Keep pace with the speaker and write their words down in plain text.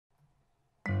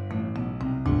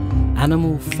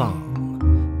Animal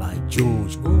Farm by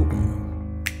George Orwell.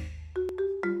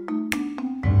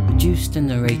 Produced and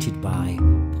narrated by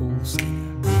Paul Skinner.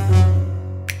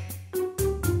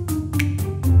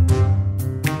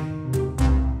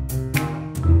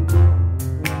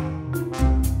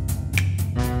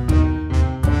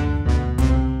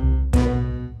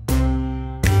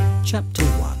 Chapter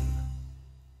 1.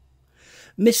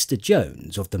 Mr.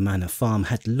 Jones of the Manor Farm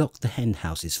had locked the hen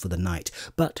houses for the night,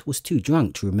 but was too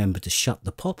drunk to remember to shut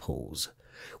the pop holes.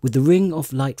 With the ring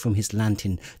of light from his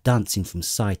lantern dancing from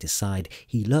side to side,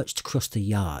 he lurched across the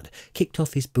yard, kicked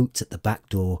off his boots at the back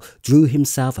door, drew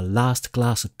himself a last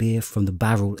glass of beer from the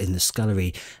barrel in the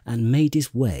scullery, and made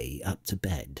his way up to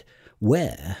bed,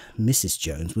 where Mrs.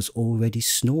 Jones was already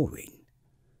snoring.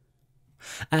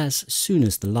 As soon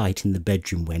as the light in the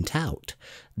bedroom went out,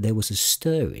 there was a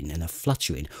stirring and a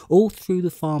fluttering all through the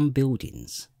farm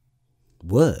buildings.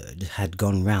 Word had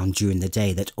gone round during the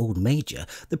day that old Major,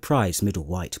 the prize middle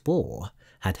white boar,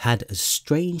 had had a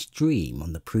strange dream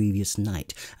on the previous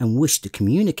night and wished to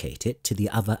communicate it to the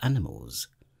other animals.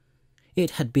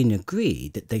 It had been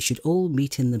agreed that they should all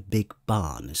meet in the big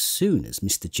barn as soon as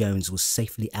Mr. Jones was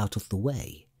safely out of the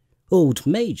way. Old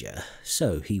Major,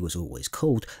 so he was always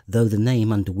called, though the name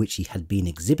under which he had been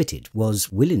exhibited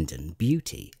was Willingdon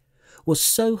Beauty, was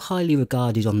so highly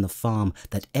regarded on the farm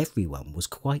that everyone was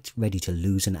quite ready to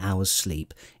lose an hour's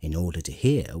sleep in order to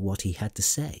hear what he had to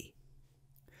say.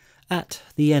 At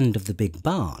the end of the big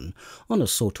barn, on a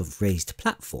sort of raised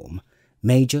platform,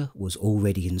 Major was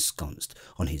already ensconced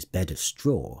on his bed of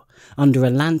straw, under a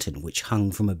lantern which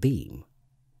hung from a beam.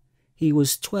 He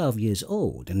was 12 years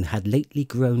old and had lately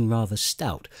grown rather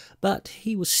stout, but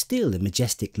he was still a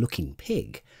majestic-looking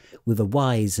pig, with a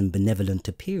wise and benevolent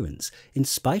appearance, in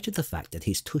spite of the fact that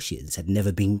his tushes had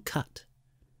never been cut.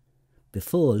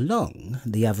 Before long,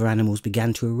 the other animals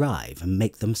began to arrive and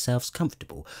make themselves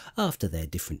comfortable after their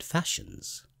different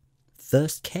fashions.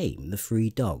 First came the 3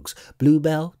 dogs,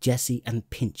 Bluebell, Jessie and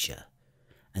Pincher,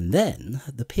 and then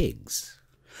the pigs,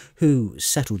 who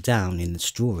settled down in the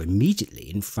straw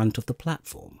immediately in front of the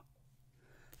platform.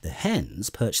 The hens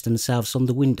perched themselves on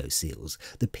the window sills,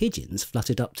 the pigeons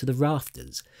fluttered up to the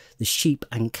rafters, the sheep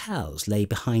and cows lay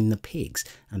behind the pigs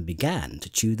and began to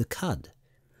chew the cud.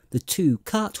 The 2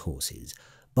 cart horses,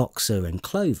 Boxer and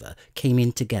Clover, came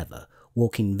in together,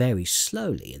 walking very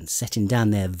slowly and setting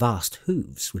down their vast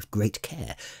hooves with great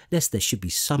care, lest there should be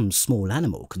some small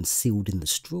animal concealed in the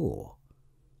straw.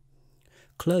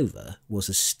 Clover was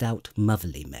a stout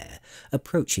motherly mare,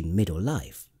 approaching middle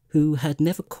life, who had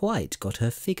never quite got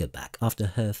her figure back after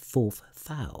her 4th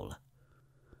foal.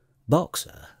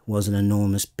 Boxer was an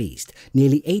enormous beast,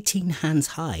 nearly 18 hands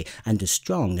high and as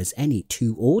strong as any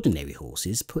 2 ordinary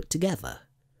horses put together.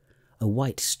 A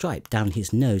white stripe down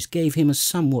his nose gave him a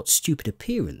somewhat stupid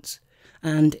appearance,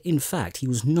 and in fact he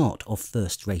was not of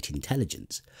first-rate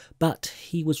intelligence, but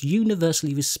he was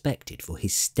universally respected for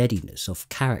his steadiness of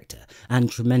character and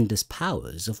tremendous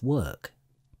powers of work.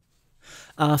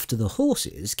 After the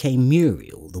horses came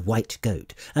Muriel, the white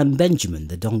goat, and Benjamin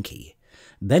the donkey.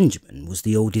 Benjamin was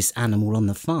the oldest animal on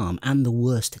the farm and the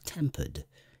worst-tempered.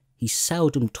 He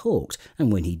seldom talked,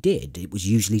 and when he did, it was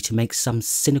usually to make some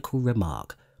cynical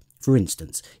remark. For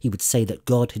instance, he would say that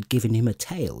God had given him a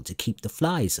tail to keep the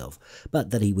flies of, but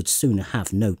that he would sooner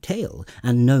have no tail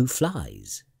and no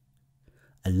flies.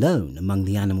 Alone among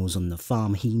the animals on the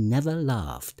farm, he never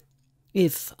laughed.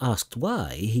 If asked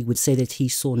why, he would say that he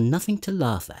saw nothing to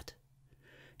laugh at.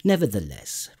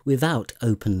 Nevertheless, without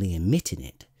openly admitting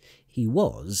it, he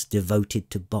was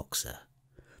devoted to Boxer.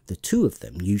 The 2 of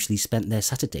them usually spent their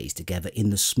Saturdays together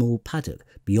in the small paddock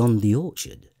beyond the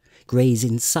orchard,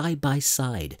 grazing side by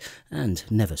side and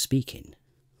never speaking.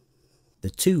 The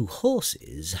 2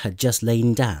 horses had just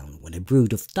lain down when a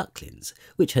brood of ducklings,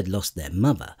 which had lost their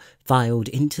mother, filed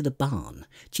into the barn,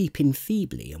 cheeping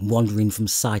feebly and wandering from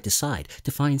side to side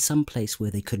to find some place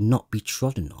where they could not be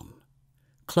trodden on.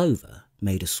 Clover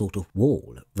made a sort of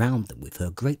wall round them with her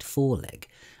great foreleg,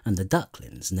 and the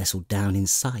ducklings nestled down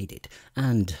inside it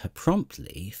and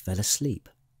promptly fell asleep.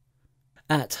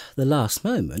 At the last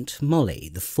moment,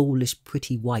 Molly, the foolish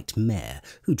pretty white mare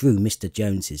who drew Mr.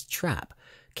 Jones's trap,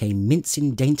 came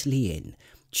mincing daintily in,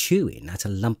 chewing at a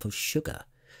lump of sugar.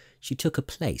 She took a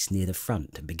place near the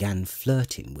front and began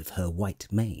flirting with her white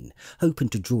mane, hoping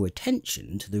to draw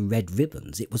attention to the red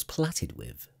ribbons it was plaited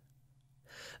with.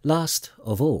 Last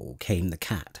of all came the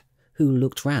cat, who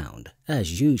looked round,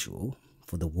 as usual,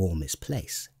 for the warmest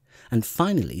place, and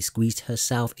finally squeezed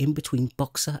herself in between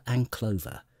Boxer and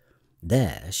Clover.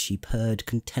 There she purred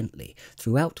contentedly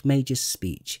throughout Major's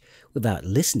speech, without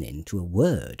listening to a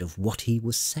word of what he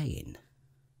was saying.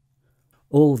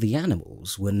 All the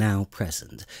animals were now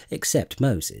present, except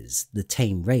Moses, the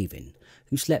tame raven,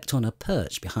 who slept on a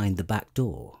perch behind the back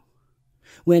door.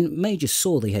 When Major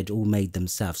saw they had all made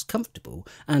themselves comfortable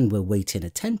and were waiting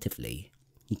attentively,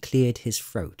 he cleared his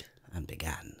throat and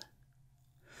began.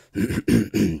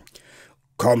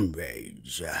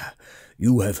 Comrades,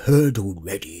 you have heard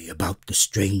already about the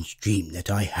strange dream that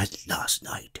I had last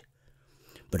night.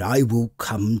 But I will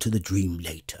come to the dream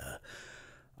later.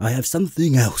 I have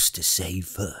something else to say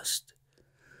first.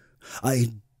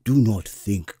 I do not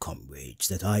think, comrades,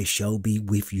 that I shall be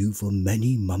with you for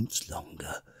many months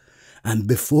longer, and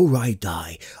before I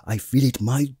die, I feel it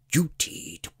my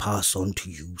duty to pass on to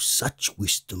you such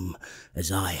wisdom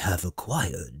as I have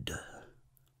acquired.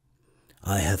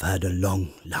 I have had a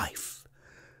long life.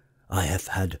 I have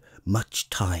had much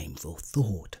time for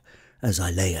thought as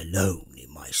I lay alone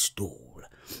in my stall,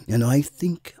 and I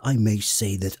think I may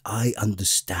say that I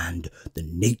understand the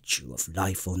nature of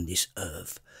life on this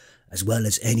earth as well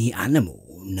as any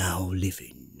animal now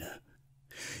living.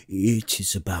 It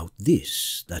is about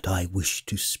this that I wish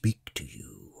to speak to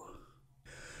you.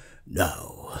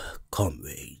 Now,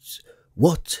 comrades,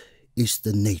 what is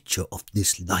the nature of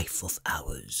this life of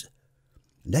ours?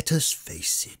 Let us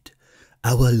face it,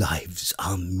 our lives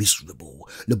are miserable,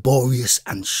 laborious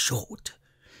and short.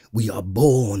 We are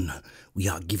born, we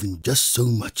are given just so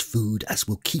much food as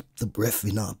will keep the breath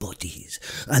in our bodies,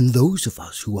 and those of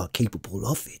us who are capable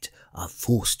of it are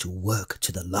forced to work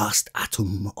to the last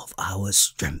atom of our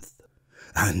strength.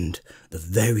 And the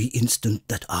very instant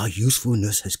that our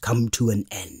usefulness has come to an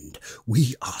end,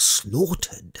 we are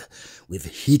slaughtered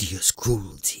with hideous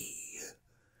cruelty.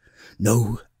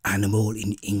 No animal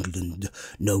in England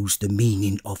knows the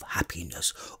meaning of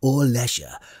happiness or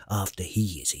leisure after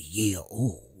he is a year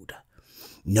old.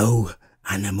 No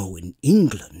animal in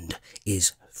England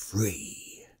is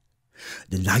free.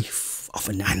 The life of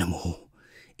an animal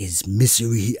is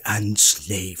misery and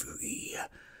slavery.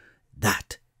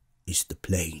 That is the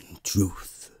plain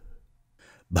truth.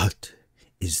 But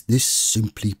is this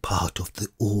simply part of the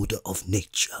order of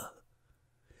nature?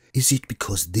 Is it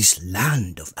because this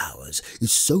land of ours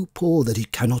is so poor that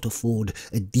it cannot afford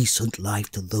a decent life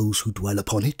to those who dwell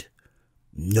upon it?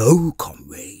 No,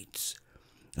 comrades,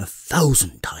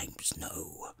 1,000 times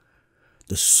no.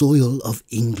 The soil of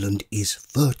England is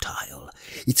fertile,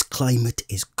 its climate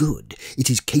is good, it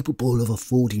is capable of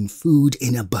affording food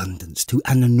in abundance to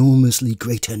an enormously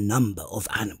greater number of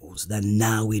animals than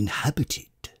now inhabit it.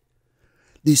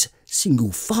 This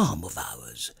single farm of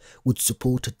ours would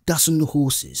support 12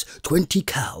 horses, 20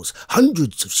 cows,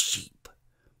 hundreds of sheep,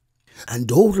 and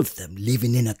all of them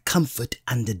living in a comfort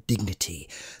and a dignity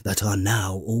that are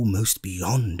now almost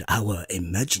beyond our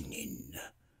imagining.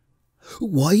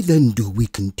 Why then do we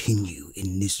continue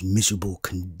in this miserable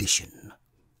condition?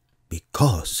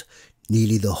 Because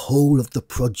nearly the whole of the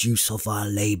produce of our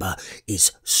labour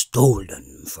is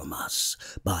stolen from us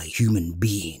by human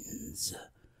beings.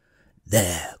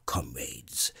 There,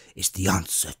 comrades, is the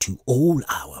answer to all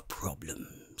our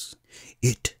problems.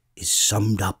 It is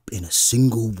summed up in a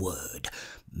single word: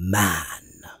 man.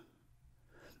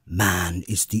 Man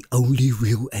is the only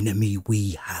real enemy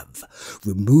we have.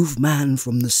 Remove man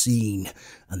from the scene,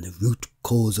 and the root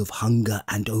cause of hunger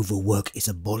and overwork is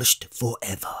abolished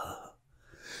forever.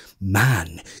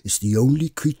 Man is the only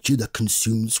creature that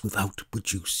consumes without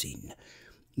producing.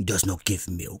 He does not give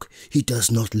milk, he does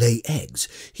not lay eggs,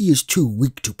 he is too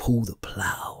weak to pull the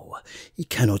plough, he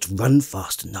cannot run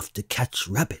fast enough to catch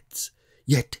rabbits,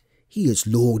 yet he is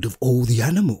lord of all the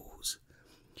animals.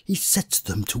 He sets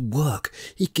them to work,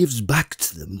 he gives back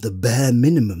to them the bare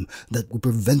minimum that will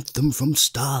prevent them from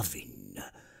starving,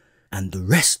 and the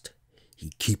rest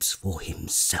he keeps for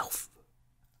himself.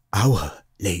 Our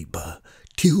labour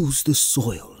tills the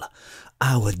soil,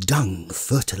 our dung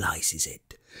fertilizes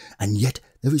it, and yet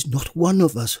there is not one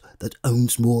of us that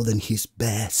owns more than his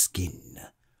bare skin.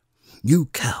 You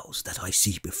cows that I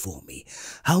see before me,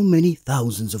 how many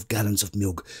thousands of gallons of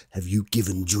milk have you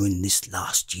given during this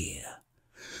last year?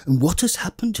 And what has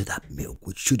happened to that milk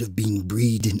which should have been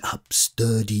breeding up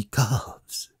sturdy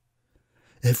calves?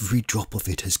 Every drop of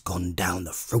it has gone down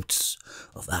the throats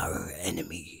of our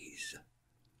enemies.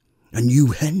 And you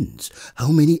hens,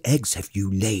 how many eggs have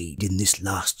you laid in this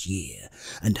last year,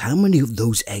 and how many of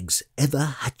those eggs ever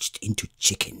hatched into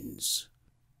chickens?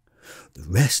 The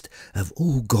rest have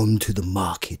all gone to the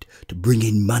market to bring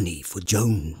in money for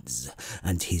Jones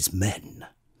and his men.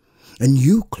 And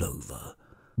you, Clover,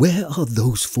 where are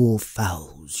those 4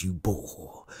 fowls you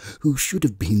bore, who should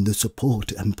have been the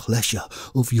support and pleasure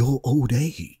of your old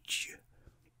age?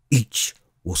 Each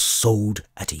was sold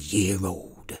at a year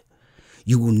old.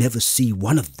 you will never see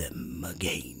one of them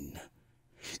again.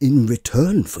 In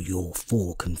return for your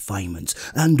 4 confinements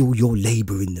and all your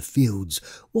labour in the fields,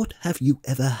 what have you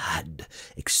ever had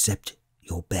except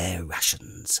your bare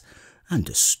rations and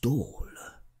a stall?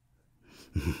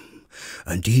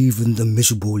 And even the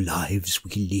miserable lives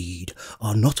we lead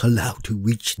are not allowed to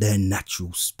reach their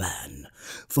natural span.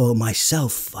 For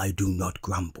myself I do not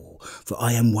grumble, for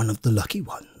I am one of the lucky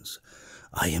ones.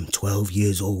 I am 12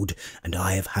 years old, and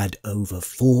I have had over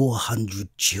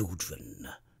 400 children.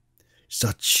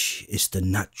 Such is the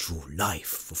natural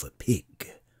life of a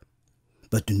pig.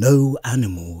 But no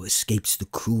animal escapes the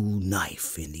cruel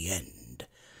knife in the end.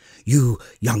 You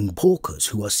young porkers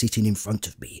who are sitting in front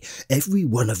of me, every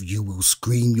one of you will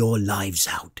scream your lives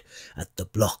out at the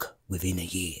block within a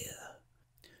year.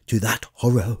 To that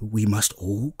horror we must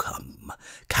all come,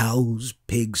 cows,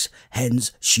 pigs,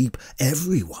 hens, sheep,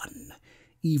 everyone.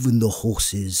 Even the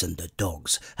horses and the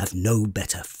dogs have no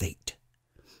better fate.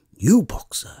 You,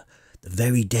 boxer, the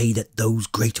very day that those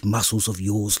great muscles of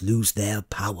yours lose their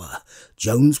power,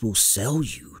 Jones will sell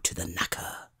you to the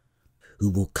knacker, who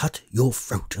will cut your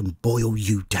throat and boil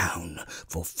you down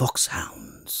for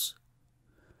foxhounds.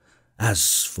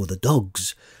 As for the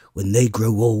dogs, when they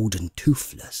grow old and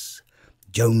toothless,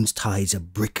 Jones ties a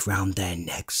brick round their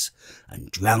necks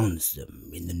and drowns them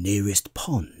in the nearest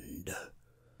pond.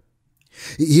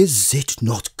 Is it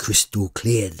not crystal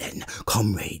clear then,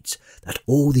 comrades, that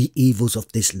all the evils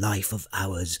of this life of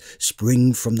ours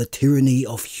spring from the tyranny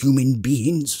of human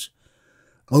beings?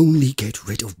 Only get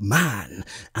rid of man,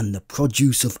 and the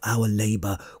produce of our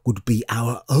labour would be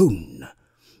our own.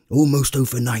 Almost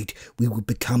overnight we would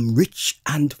become rich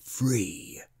and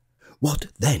free. What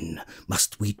then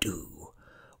must we do?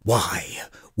 Why,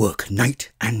 work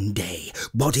night and day,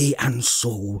 body and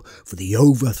soul, for the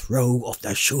overthrow of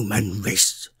the human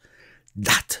race.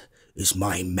 That is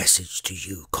my message to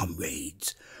you,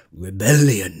 comrades.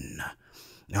 Rebellion.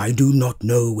 I do not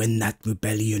know when that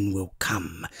rebellion will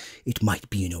come. It might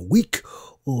be in a week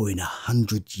or in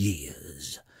 100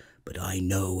 years. But I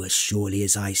know as surely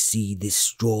as I see this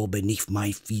straw beneath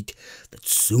my feet that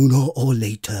sooner or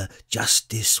later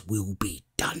justice will be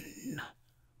done.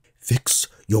 Fix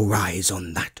your eyes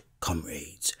on that,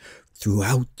 comrades,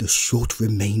 throughout the short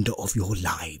remainder of your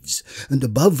lives, and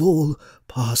above all,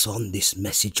 pass on this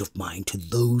message of mine to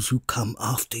those who come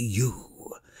after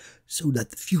you, so that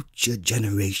the future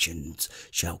generations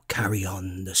shall carry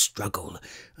on the struggle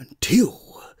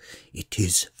until it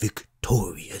is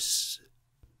victorious.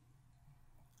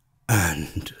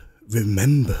 And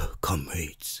remember,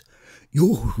 comrades,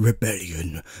 your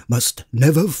rebellion must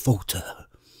never falter.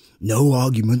 No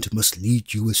argument must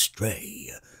lead you astray.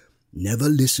 Never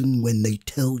listen when they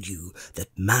tell you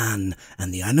that man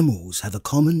and the animals have a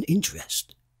common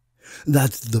interest,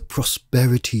 that the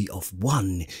prosperity of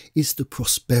one is the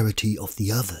prosperity of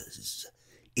the others.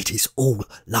 It is all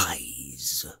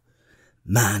lies.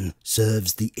 Man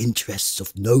serves the interests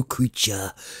of no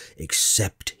creature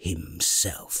except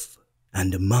himself.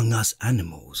 And among us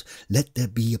animals let there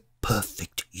be a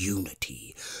perfect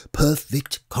unity,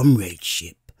 perfect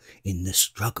comradeship in the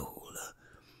struggle.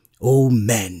 All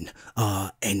men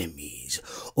are enemies,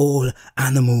 all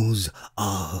animals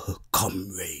are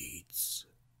comrades.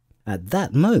 At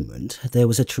that moment there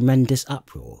was a tremendous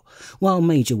uproar. While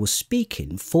Major was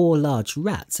speaking, 4 large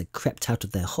rats had crept out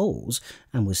of their holes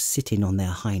and was sitting on their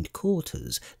hind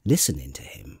quarters, listening to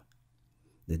him.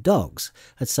 The dogs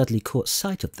had suddenly caught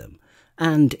sight of them,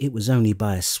 and it was only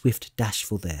by a swift dash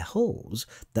for their holes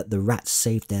that the rats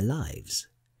saved their lives.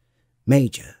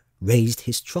 Major raised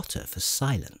his trotter for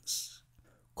silence.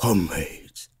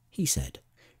 Comrades, he said,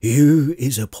 here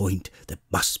is a point that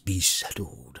must be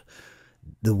settled.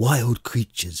 The wild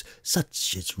creatures,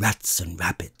 such as rats and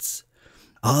rabbits,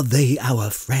 are they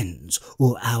our friends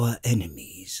or our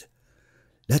enemies?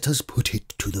 Let us put it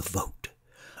to the vote.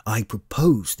 I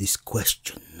propose this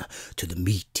question to the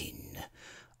meeting.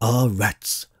 Are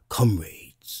rats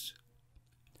comrades?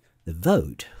 The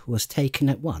vote was taken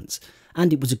at once,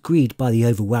 and it was agreed by the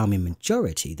overwhelming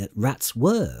majority that rats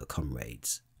were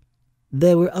comrades.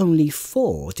 There were only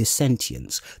 4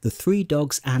 dissentients, the 3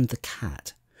 dogs and the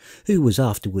cat, who was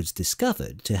afterwards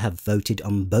discovered to have voted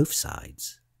on both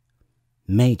sides.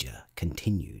 Major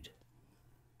continued.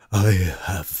 I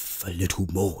have a little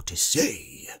more to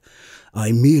say.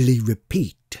 I merely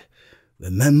repeat,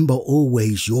 remember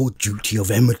always your duty of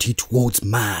enmity towards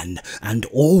man and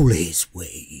all his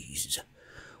ways.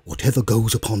 Whatever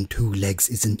goes upon 2 legs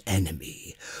is an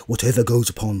enemy. Whatever goes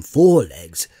upon 4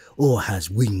 legs or has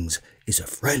wings is a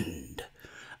friend.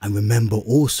 And remember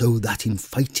also that in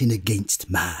fighting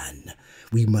against man,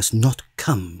 we must not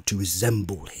come to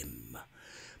resemble him.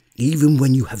 Even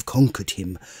when you have conquered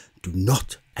him, do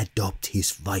not adopt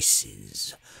his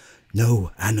vices.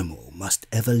 No animal must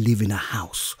ever live in a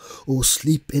house, or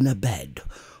sleep in a bed,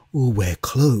 or wear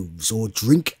clothes, or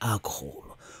drink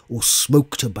alcohol, or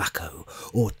smoke tobacco,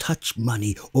 or touch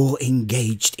money, or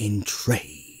engaged in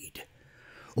trade.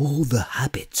 All the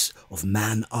habits of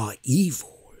man are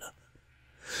evil.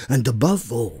 And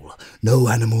above all, no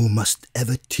animal must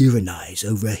ever tyrannize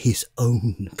over his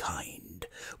own kind,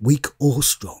 weak or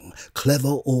strong, clever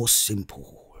or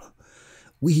simple.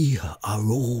 We are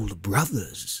all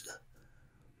brothers.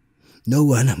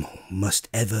 No animal must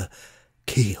ever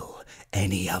kill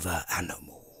any other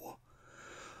animal.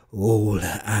 All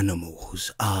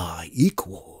animals are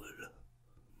equal.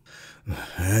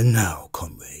 And now,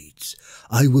 comrades,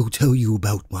 I will tell you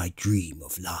about my dream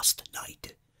of last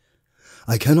night.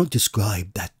 I cannot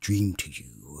describe that dream to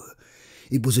you.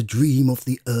 It was a dream of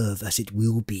the earth as it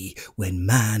will be when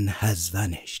man has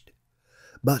vanished.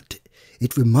 But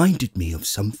it reminded me of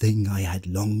something I had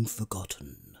long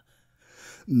forgotten.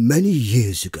 Many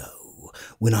years ago,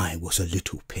 when I was a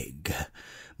little pig,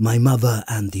 my mother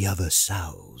and the other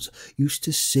sows used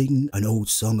to sing an old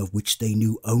song of which they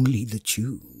knew only the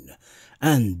tune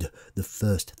and the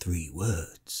first 3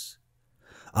 words.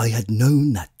 I had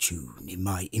known that tune in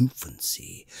my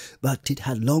infancy, but it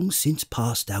had long since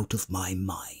passed out of my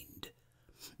mind.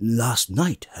 Last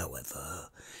night, however,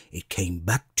 it came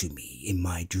back to me in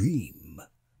my dream.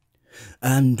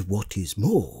 And what is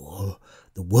more,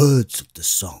 the words of the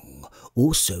song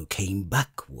also came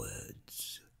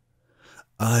backwards.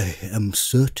 I am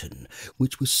certain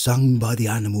which was sung by the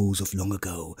animals of long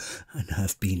ago and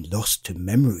have been lost to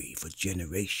memory for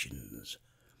generations.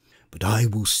 But I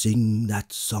will sing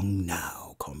that song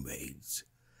now, comrades.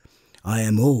 I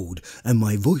am old and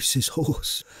my voice is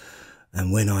hoarse,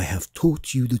 and when I have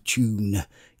taught you the tune,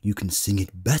 you can sing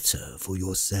it better for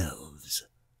yourselves.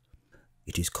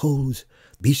 It is called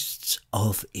Beasts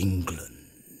of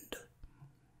England.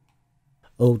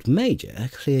 Old Major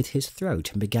cleared his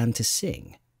throat and began to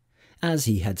sing. As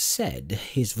he had said,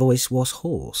 his voice was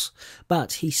hoarse,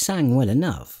 but he sang well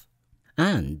enough,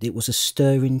 and it was a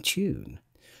stirring tune.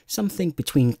 Something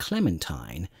between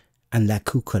Clementine and La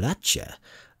Cucaracha.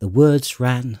 The words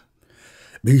ran,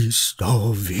 Beasts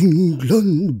of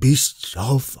England, beasts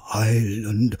of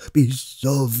Ireland, beasts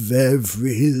of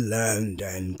every land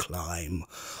and clime,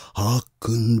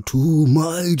 hearken to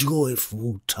my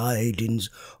joyful tidings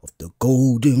of the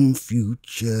golden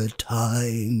future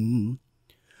time.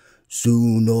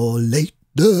 Soon or late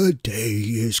the day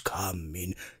is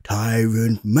coming,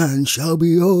 tyrant man shall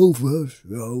be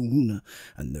overthrown,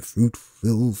 and the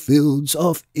fruitful fields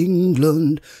of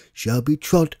England shall be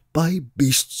trod by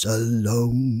beasts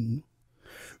alone.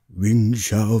 Rings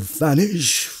shall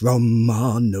vanish from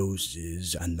our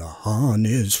noses, and the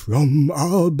harness from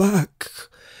our back.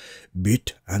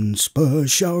 Bit and spur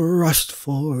shall rust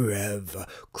forever,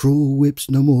 cruel whips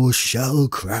no more shall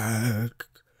crack.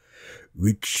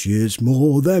 Riches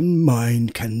more than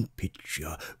mind can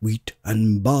picture, wheat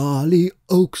and barley,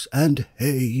 oats and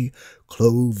hay,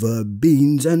 clover,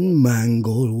 beans and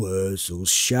mangel wurzels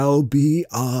shall be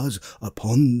ours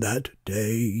upon that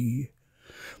day.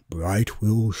 Bright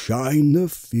will shine the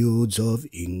fields of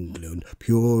England,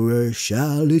 purer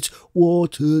shall its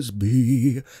waters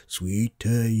be,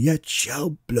 sweeter yet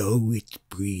shall blow its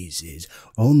breezes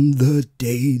on the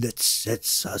day that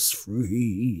sets us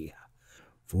free.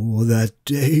 For that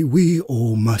day we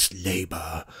all must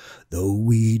labour, though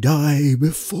we die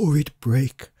before it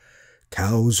break.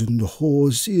 Cows and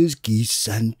horses, geese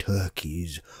and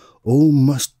turkeys, all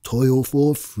must toil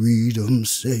for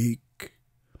freedom's sake.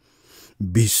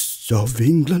 Beasts of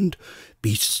England,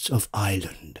 beasts of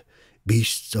Ireland,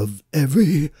 beasts of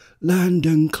every land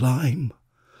and clime,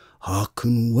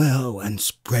 hearken well and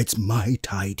spread my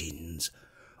tidings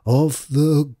of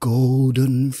the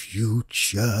golden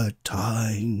future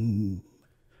time.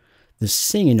 The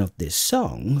singing of this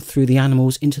song threw the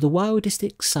animals into the wildest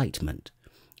excitement.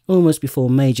 Almost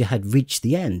before Major had reached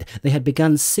the end, they had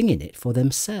begun singing it for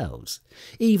themselves.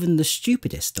 Even the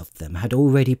stupidest of them had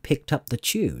already picked up the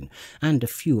tune and a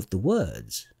few of the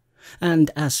words.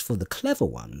 And as for the clever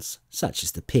ones, such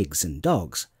as the pigs and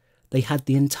dogs, they had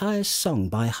the entire song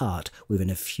by heart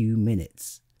within a few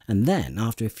minutes. And then,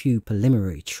 after a few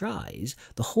preliminary tries,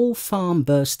 the whole farm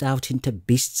burst out into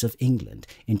Beasts of England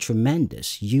in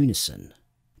tremendous unison.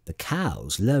 The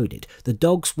cows lowed it, the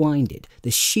dogs whined it,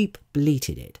 the sheep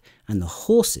bleated it, and the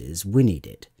horses whinnied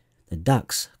it. The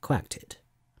ducks quacked it.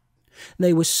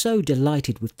 They were so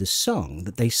delighted with the song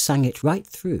that they sang it right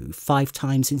through 5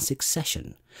 times in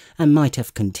succession, and might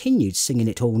have continued singing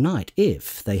it all night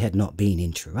if they had not been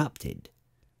interrupted.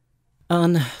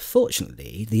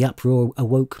 Unfortunately, the uproar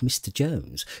awoke Mr.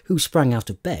 Jones, who sprang out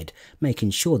of bed,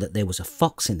 making sure that there was a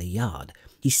fox in the yard.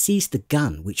 He seized the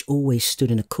gun, which always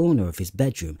stood in a corner of his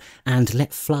bedroom, and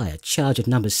let fly a charge of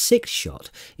number 6 shot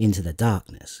into the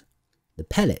darkness. The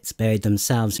pellets buried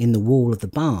themselves in the wall of the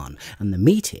barn, and the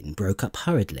meeting broke up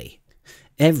hurriedly.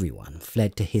 Everyone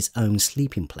fled to his own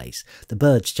sleeping place. The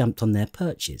birds jumped on their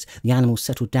perches, the animals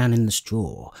settled down in the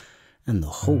straw, and the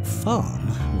whole farm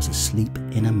was asleep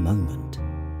in a moment.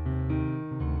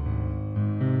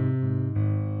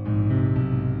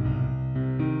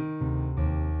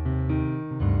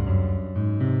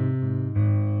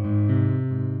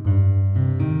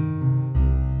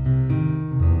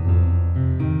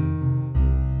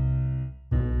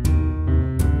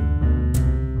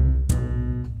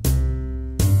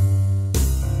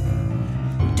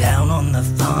 On the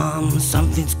farm,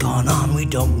 something's gone on. We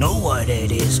don't know what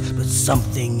it is, but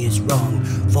something is wrong.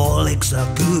 4 legs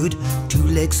are good, 2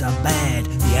 legs are bad.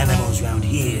 The animals round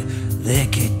here, they're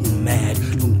getting mad.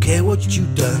 Don't care what you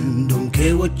done, don't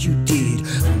care what you did,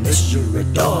 unless you're a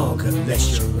dog,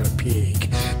 unless you're a pig.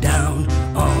 Down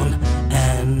on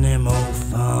Animal